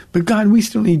 but God, we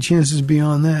still need chances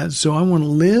beyond that. So I want to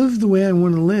live the way I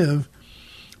want to live,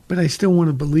 but I still want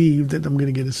to believe that I'm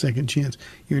going to get a second chance.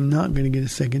 You're not going to get a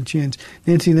second chance.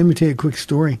 Nancy, let me tell you a quick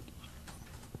story.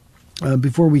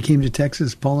 Before we came to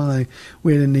Texas, Paul and I,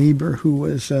 we had a neighbor who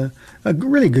was a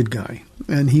really good guy,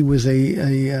 and he was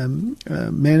a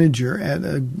manager at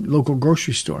a local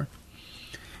grocery store.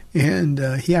 And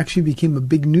he actually became a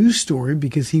big news story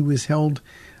because he was held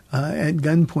at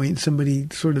gunpoint. Somebody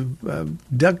sort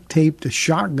of duct taped a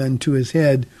shotgun to his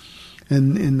head,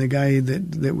 and the guy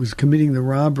that was committing the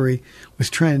robbery was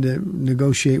trying to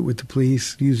negotiate with the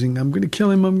police using, I'm going to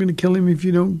kill him if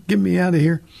you don't get me out of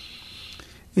here.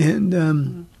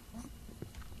 And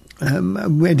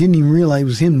I didn't even realize it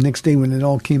was him. Next day when it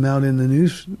all came out in the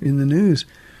news,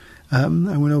 I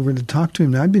went over to talk to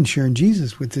him. Now, I've been sharing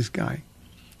Jesus with this guy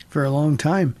for a long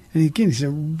time. And again, he's a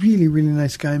really, really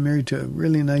nice guy, married to a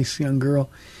really nice young girl.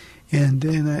 And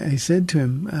I said to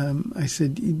him, I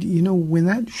said, you know, when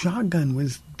that shotgun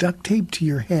was duct taped to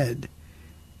your head,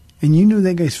 and you know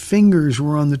that guy's fingers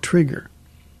were on the trigger,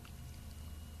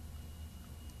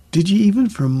 did you even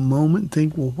for a moment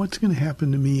think, well, what's going to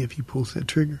happen to me if he pulls that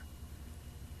trigger?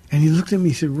 And he looked at me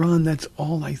and said, Ron, that's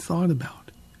all I thought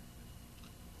about.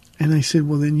 And I said,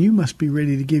 well, then you must be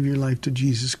ready to give your life to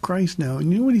Jesus Christ now.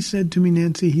 And you know what he said to me,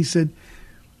 Nancy? He said,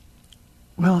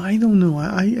 well, I don't know.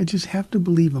 I just have to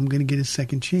believe I'm going to get a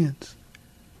second chance.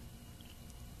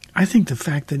 I think the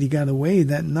fact that he got away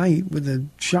that night with a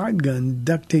shotgun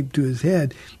duct taped to his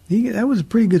head, that was a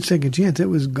pretty good second chance. That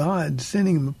was God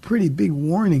sending him a pretty big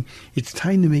warning. It's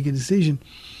time to make a decision.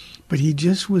 But he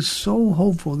just was so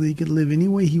hopeful that he could live any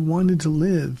way he wanted to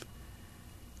live,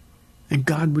 and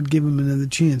God would give him another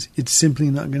chance. It's simply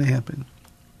not going to happen.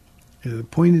 It is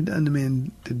appointed unto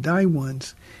man to die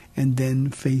once and then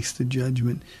face the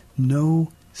judgment.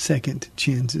 No second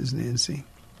chances, Nancy.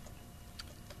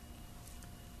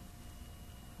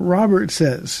 Robert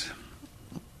says,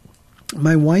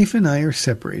 my wife and I are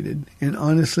separated, and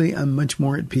honestly, I'm much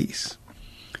more at peace.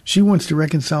 She wants to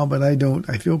reconcile, but I don't.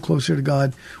 I feel closer to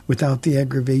God without the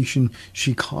aggravation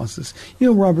she causes. You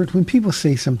know, Robert, when people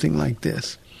say something like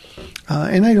this,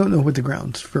 and I don't know what the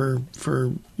grounds for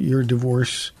your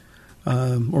divorce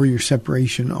or your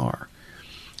separation are.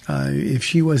 If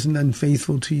she wasn't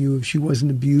unfaithful to you, if she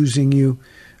wasn't abusing you,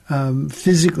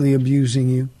 physically abusing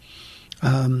you,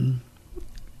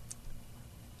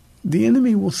 the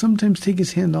enemy will sometimes take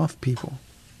his hand off people.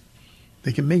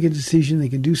 They can make a decision, they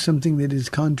can do something that is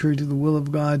contrary to the will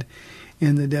of God,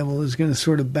 and the devil is going to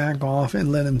sort of back off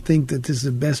and let them think that this is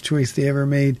the best choice they ever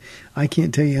made. I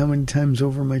can't tell you how many times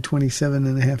over my 27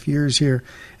 and a half years here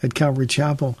at Calvary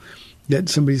Chapel that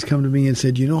somebody's come to me and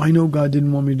said, you know, I know God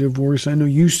didn't want me to divorce. I know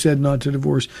you said not to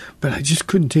divorce, but I just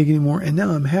couldn't take it anymore. And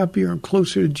now I'm happier and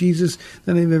closer to Jesus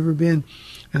than I've ever been.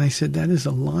 And I said, that is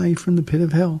a lie from the pit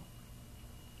of hell.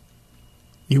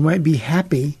 You might be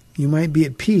happy, you might be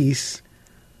at peace,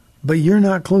 but you're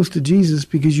not close to Jesus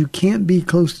because you can't be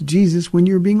close to Jesus when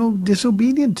you're being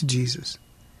disobedient to Jesus.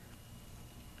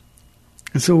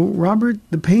 And so, Robert,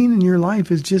 the pain in your life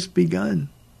has just begun.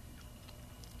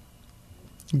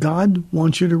 God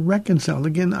wants you to reconcile.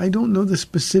 Again, I don't know the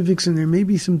specifics, and there may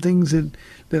be some things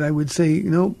that I would say,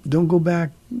 no, don't go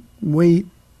back, wait.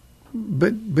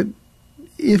 But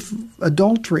if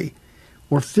adultery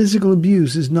or physical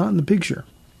abuse is not in the picture,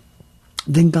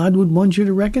 then God would want you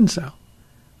to reconcile.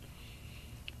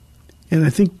 And I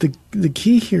think the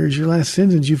key here is your last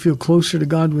sentence, you feel closer to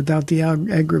God without the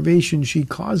aggravation she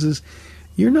causes.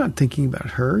 You're not thinking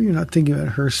about her. You're not thinking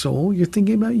about her soul. You're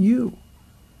thinking about you.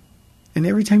 And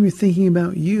every time you're thinking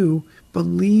about you,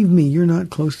 believe me, you're not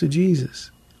close to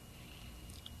Jesus.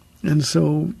 And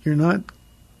so you're not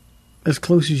as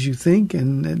close as you think,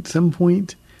 and at some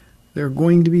point there are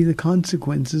going to be the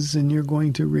consequences, and you're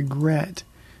going to regret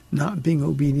not being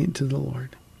obedient to the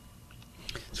Lord.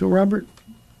 So, Robert,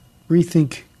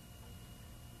 rethink.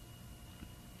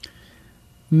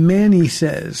 Manny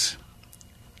says,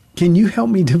 can you help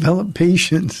me develop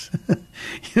patience?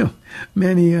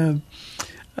 Manny,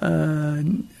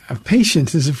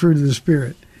 patience is a fruit of the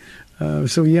Spirit.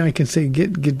 So yeah, I can say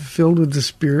get filled with the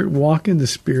Spirit, walk in the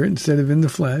Spirit instead of in the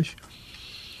flesh.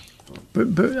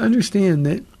 But understand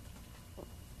that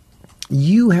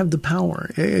you have the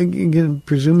power. Again,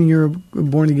 presuming you're a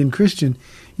born-again Christian,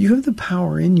 you have the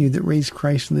power in you that raised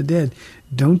Christ from the dead.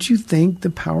 Don't you think the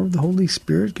power of the Holy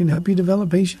Spirit can help you develop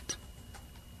patience?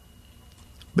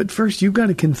 But first, you've got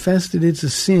to confess that it's a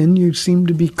sin. You seem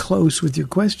to be close with your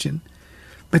question.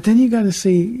 But then you got to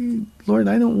say, Lord,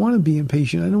 I don't want to be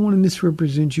impatient. I don't want to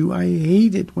misrepresent you. I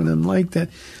hate it when I'm like that.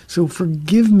 So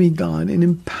forgive me, God, and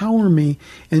empower me.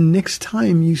 And next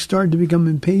time you start to become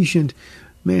impatient,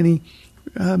 Manny,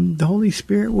 the Holy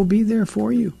Spirit will be there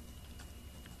for you.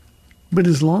 But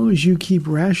as long as you keep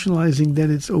rationalizing that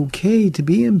it's okay to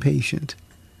be impatient,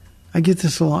 I get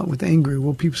this a lot with anger.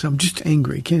 Well, people say, I'm just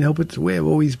angry. Can't help it. It's the way I've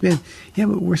always been. Yeah,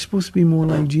 but we're supposed to be more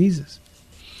like Jesus.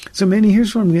 So, Manny,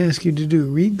 here's what I'm going to ask you to do.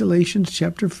 Read Galatians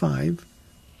chapter 5,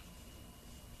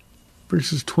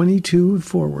 verses 22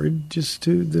 forward, just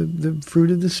to the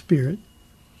fruit of the Spirit.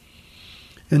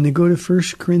 And then go to 1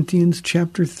 Corinthians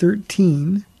chapter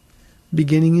 13,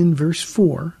 beginning in verse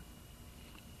 4,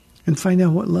 and find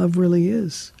out what love really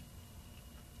is.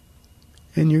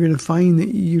 And you're going to find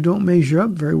that you don't measure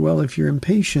up very well if you're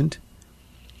impatient.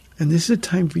 And this is a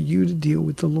time for you to deal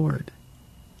with the Lord.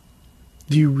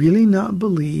 Do you really not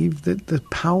believe that the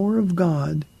power of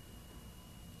God,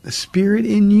 the Spirit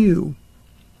in you,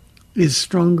 is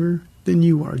stronger than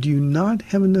you are? Do you not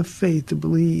have enough faith to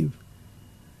believe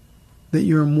that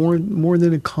you're more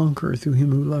than a conqueror through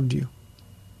Him who loved you?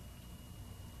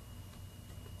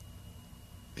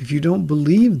 If you don't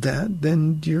believe that,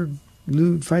 then you're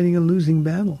fighting a losing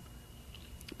battle.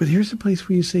 But here's a place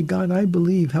where you say, God, I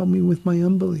believe. Help me with my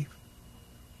unbelief.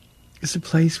 It's a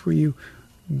place where you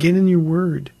get in your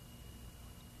word.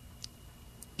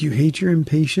 Do you hate your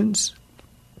impatience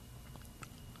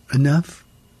enough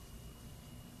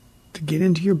to get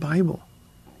into your Bible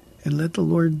and let the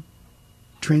Lord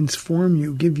transform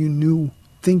you, give you new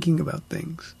thinking about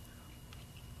things?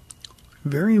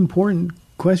 Very important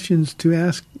questions to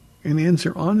ask and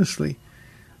answer honestly,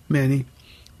 Manny,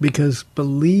 because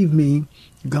believe me,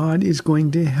 God is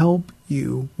going to help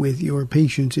you with your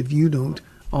patience if you don't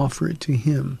offer it to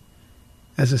Him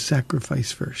as a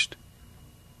sacrifice first.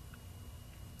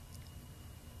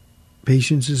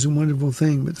 Patience is a wonderful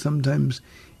thing, but sometimes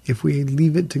if we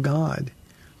leave it to God,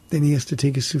 then He has to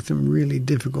take us through some really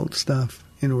difficult stuff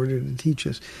in order to teach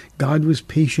us. God was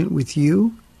patient with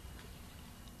you.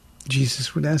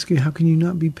 Jesus would ask you, how can you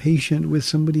not be patient with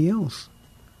somebody else?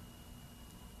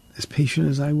 As patient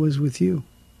as I was with you.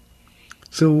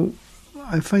 So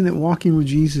I find that walking with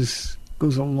Jesus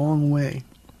goes a long way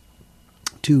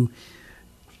to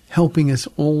helping us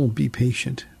all be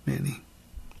patient, Manny.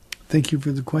 Thank you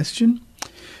for the question.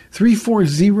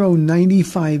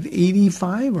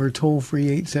 340-9585 or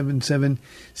toll-free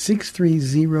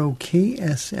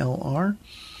 877-630-KSLR.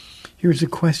 Here's a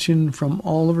question from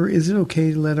Oliver. Is it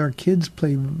okay to let our kids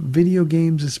play video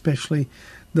games, especially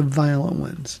the violent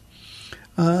ones?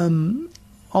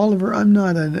 Oliver, I'm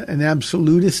not an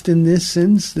absolutist in this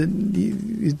sense. That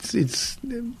it's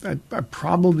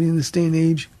probably in this day and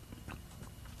age,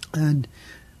 and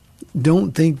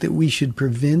don't think that we should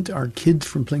prevent our kids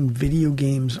from playing video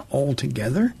games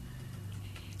altogether.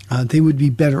 They would be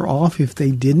better off if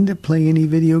they didn't play any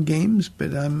video games,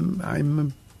 but I'm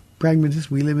a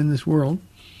pragmatist. We live in this world.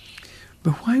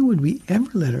 But why would we ever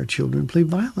let our children play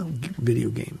violent video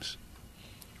games?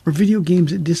 Or video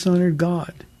games that dishonored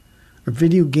God? Or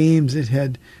video games that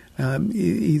had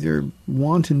either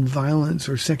wanton violence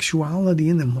or sexuality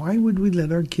in them? Why would we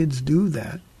let our kids do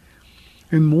that?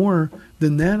 And more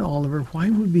than that, Oliver,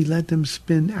 why would we let them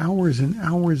spend hours and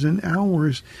hours and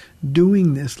hours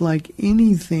doing this? Like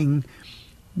anything,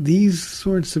 these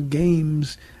sorts of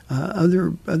games,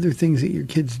 other things that your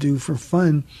kids do for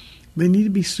fun, they need to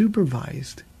be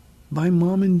supervised by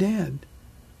mom and dad.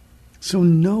 So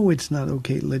no, it's not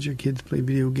okay to let your kids play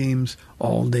video games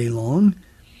all day long.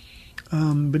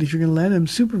 But if you're going to let them,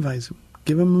 supervise them,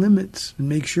 give them limits, and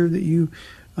make sure that you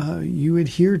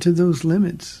adhere to those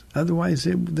limits. Otherwise,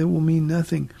 they will mean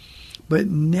nothing. But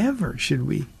never should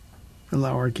we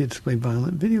allow our kids to play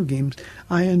violent video games.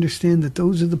 I understand that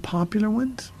those are the popular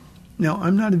ones. Now,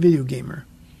 I'm not a video gamer.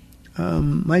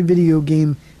 My video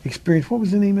game experience, what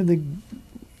was the name of the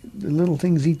little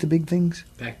things eat the big things?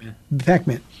 Pac-Man.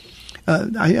 Pac-Man.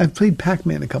 I've played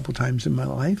Pac-Man a couple times in my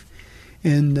life.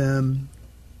 And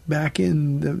back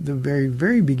in the very,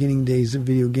 very beginning days of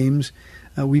video games,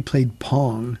 we played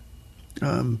Pong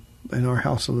in our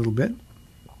house a little bit.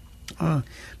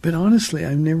 But honestly,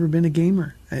 I've never been a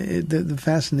gamer. The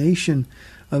fascination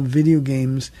of video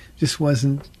games just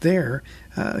wasn't there.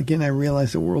 Again, I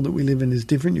realize the world that we live in is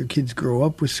different. Your kids grow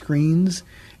up with screens,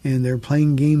 and they're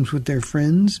playing games with their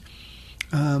friends.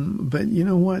 But you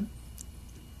know what?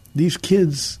 These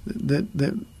kids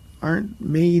that aren't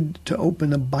made to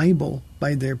open a Bible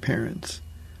by their parents,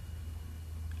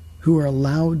 who are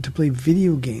allowed to play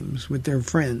video games with their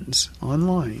friends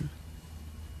online,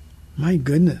 my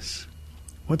goodness.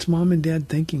 What's mom and dad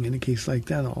thinking in a case like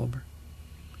that, Oliver?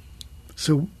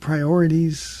 So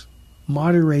priorities,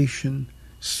 moderation,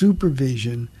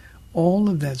 supervision, all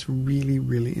of that's really,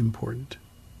 really important.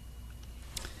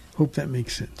 Hope that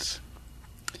makes sense.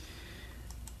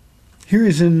 Here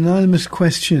is an anonymous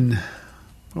question.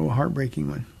 Oh, a heartbreaking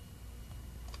one.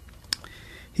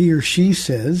 He or she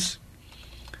says,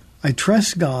 I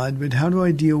trust God, but how do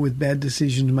I deal with bad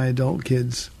decisions my adult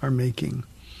kids are making?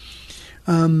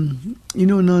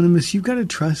 Anonymous, you've got to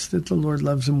trust that the Lord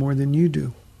loves them more than you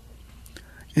do.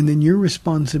 And then your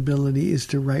responsibility is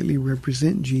to rightly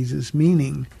represent Jesus,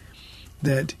 meaning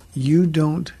that you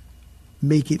don't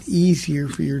make it easier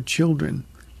for your children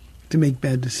to make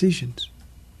bad decisions.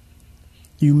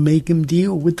 You make them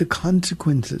deal with the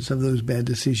consequences of those bad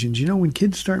decisions. You know, when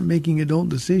kids start making adult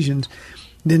decisions,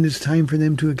 then it's time for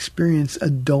them to experience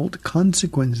adult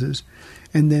consequences.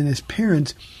 And then as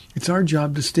parents, it's our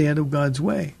job to stay out of God's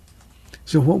way.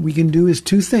 So what we can do is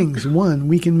two things. One,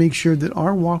 we can make sure that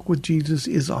our walk with Jesus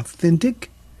is authentic.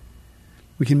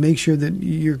 We can make sure that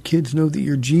your kids know that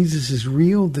your Jesus is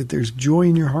real, that there's joy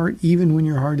in your heart even when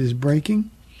your heart is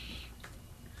breaking.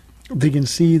 They can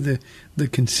see the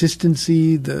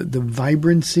consistency, the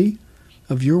vibrancy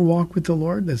of your walk with the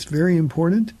Lord. That's very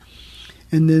important.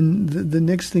 And then the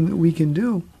next thing that we can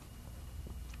do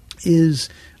is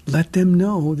let them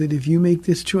know that if you make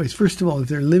this choice, first of all, if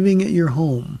they're living at your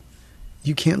home,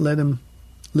 you can't let them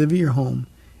live at your home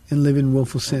and live in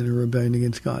willful sin or rebellion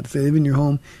against God. If they live in your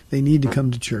home, they need to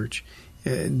come to church.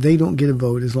 They don't get a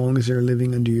vote as long as they're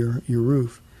living under your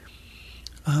roof.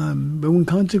 But when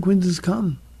consequences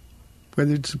come,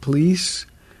 whether it's the police,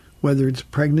 whether it's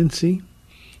pregnancy,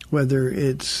 whether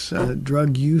it's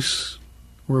drug use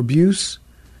or abuse,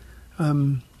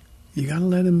 you got to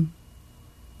let them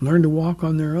learn to walk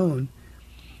on their own.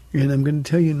 And I'm going to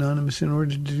tell you, Anonymous, in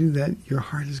order to do that, your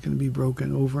heart is going to be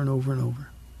broken over and over and over.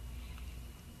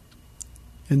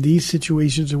 And these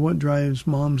situations are what drives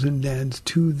moms and dads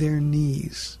to their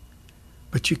knees.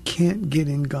 But you can't get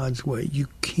in God's way. You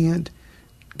can't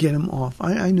get them off.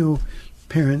 I know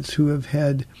parents who have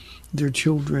had their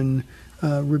children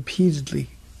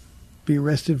repeatedly be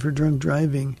arrested for drunk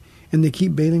driving, and they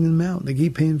keep bailing them out. They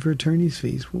keep paying for attorney's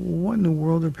fees. What in the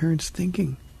world are parents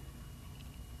thinking?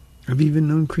 I've even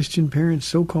known Christian parents,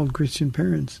 so-called Christian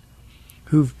parents,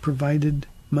 who've provided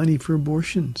money for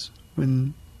abortions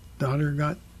when daughter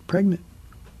got pregnant.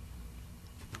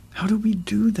 How do we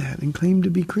do that and claim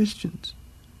to be Christians?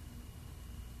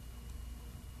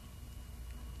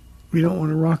 We don't want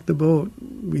to rock the boat.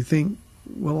 We think,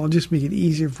 well, I'll just make it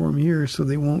easier for them here so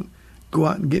they won't go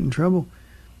out and get in trouble.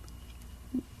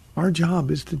 Our job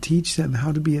is to teach them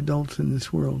how to be adults in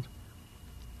this world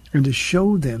and to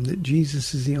show them that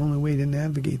Jesus is the only way to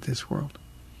navigate this world.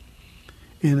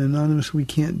 And Anonymous, we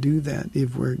can't do that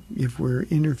if we're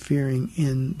interfering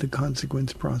in the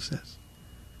consequence process.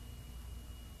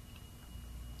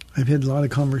 I've had a lot of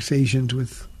conversations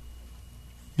with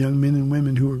young men and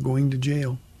women who are going to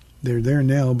jail. They're there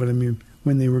now, but I mean,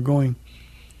 when they were going.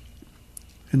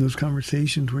 And those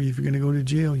conversations where if you're going to go to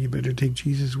jail, you better take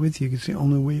Jesus with you. It's the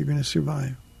only way you're going to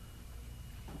survive.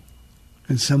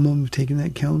 And some of them have taken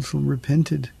that counsel and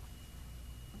repented.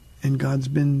 And God's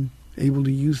been able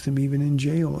to use them even in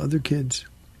jail. Other kids,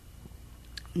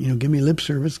 give me lip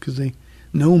service because they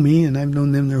know me and I've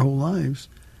known them their whole lives.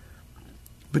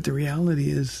 But the reality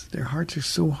is their hearts are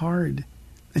so hard.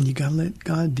 And you got to let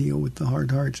God deal with the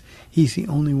hard hearts. He's the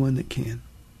only one that can.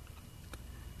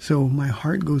 So my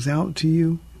heart goes out to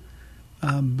you.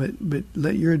 But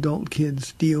let your adult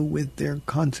kids deal with their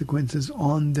consequences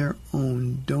on their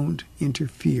own. Don't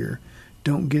interfere.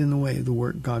 Don't get in the way of the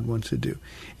work God wants to do.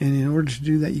 And in order to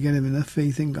do that, you got to have enough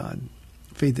faith in God,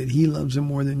 faith that He loves them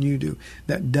more than you do.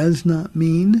 That does not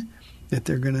mean that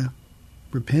they're going to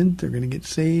repent, they're going to get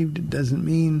saved. It doesn't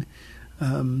mean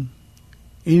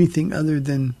anything other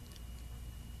than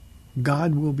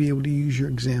God will be able to use your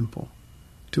example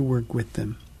to work with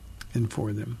them and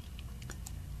for them.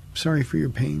 Sorry for your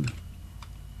pain.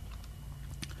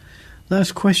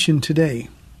 Last question today.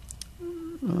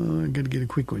 I got to get a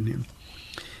quick one here.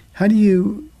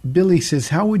 Billy says,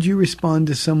 how would you respond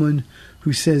to someone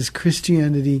who says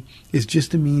Christianity is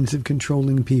just a means of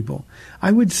controlling people?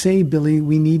 I would say, Billy,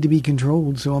 we need to be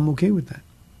controlled, so I'm okay with that.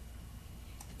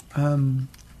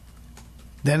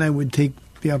 Then I would take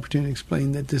the opportunity to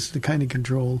explain that this is the kind of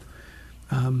control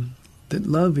that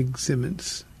love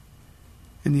exhibits.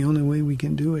 And the only way we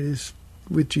can do it is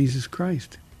with Jesus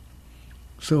Christ.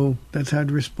 So that's how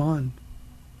to respond.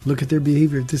 Look at their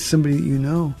behavior. If this is somebody that you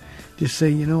know, just say,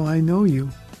 I know you.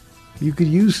 You could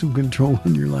use some control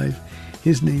in your life.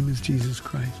 His name is Jesus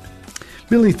Christ.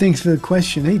 Billy, thanks for the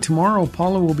question. Hey, tomorrow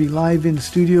Paula will be live in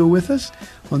studio with us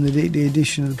on the Date Day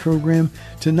edition of the program.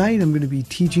 Tonight I'm going to be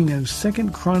teaching out of 2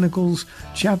 Chronicles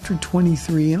chapter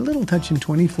 23 and a little touch in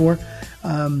 24.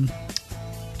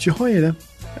 Jehoiada,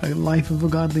 a life of a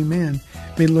godly man.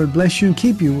 May the Lord bless you and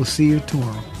keep you. We'll see you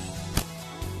tomorrow.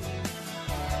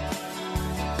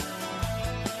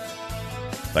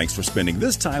 Thanks for spending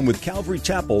this time with Calvary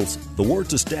Chapel's The Word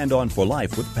to Stand On for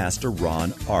Life with Pastor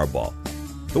Ron Arbaugh.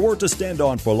 The Word to Stand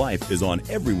On for Life is on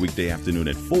every weekday afternoon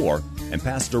at 4, and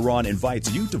Pastor Ron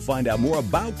invites you to find out more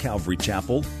about Calvary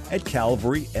Chapel at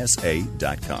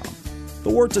calvarysa.com. The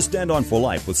Word to Stand On for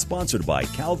Life was sponsored by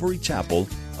Calvary Chapel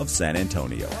of San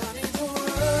Antonio.